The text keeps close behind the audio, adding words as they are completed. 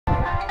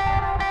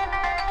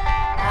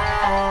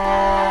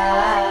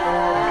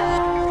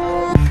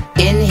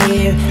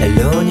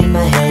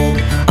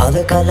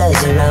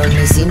colors around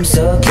me seem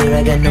so clear.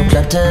 I got no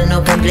clutter,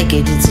 no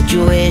complicated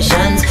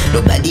situations.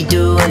 Nobody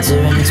to answer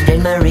and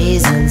explain my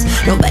reasons.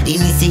 Nobody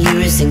needs to hear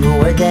a single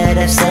word that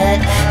I've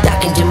said.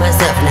 Talking to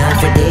myself now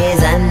for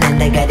days and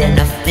end. I got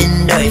enough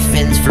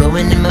endorphins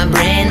flowing in my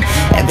brain.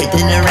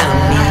 Everything around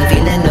me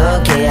feeling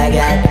okay. I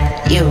got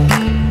you.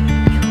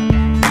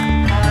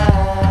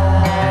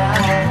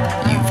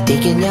 You've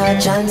taken your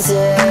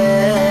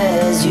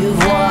chances, you've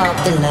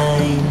walked the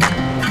line.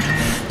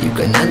 You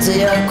can answer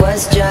your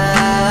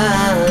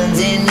questions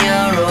in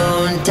your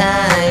own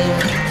time.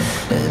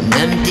 An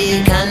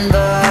empty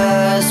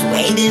canvas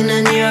waiting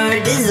on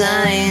your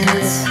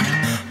designs.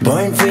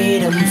 Born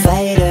freedom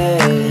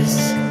fighters.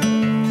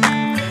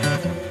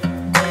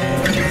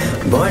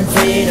 Born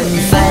freedom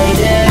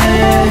fighters.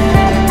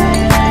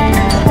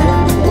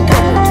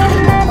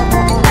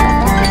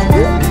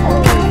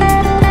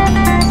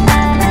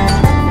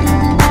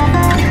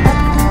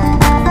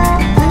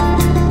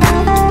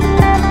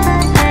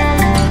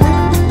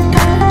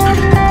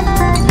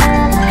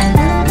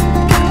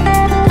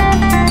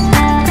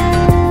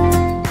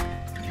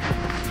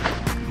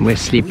 We're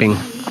sleeping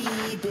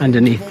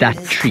underneath that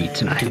tree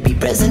tonight. Be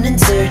present and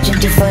searching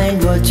to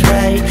find what's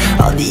right.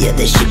 All the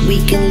other shit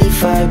we can leave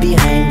far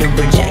behind. Don't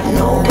project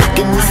no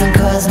wickedness and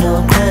cause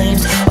no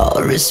crimes.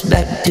 All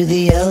respect to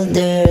the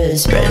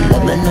elders. Spread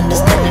love and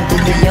understanding to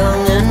the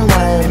young and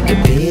wild. Take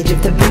a page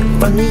of the book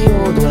from the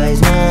old wise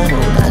man.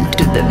 Hold on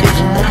to the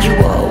vision that you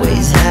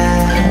always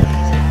had.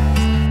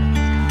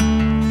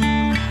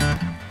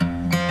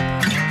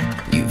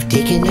 You've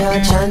taken your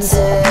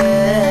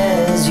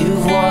chances,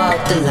 you've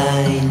walked the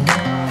line.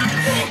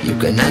 You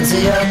can answer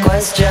your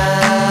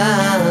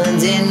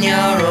questions in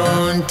your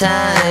own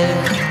time.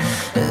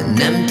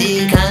 An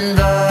empty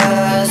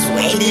canvas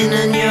waiting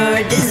on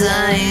your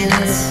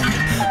designs.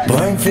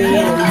 Born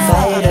freedom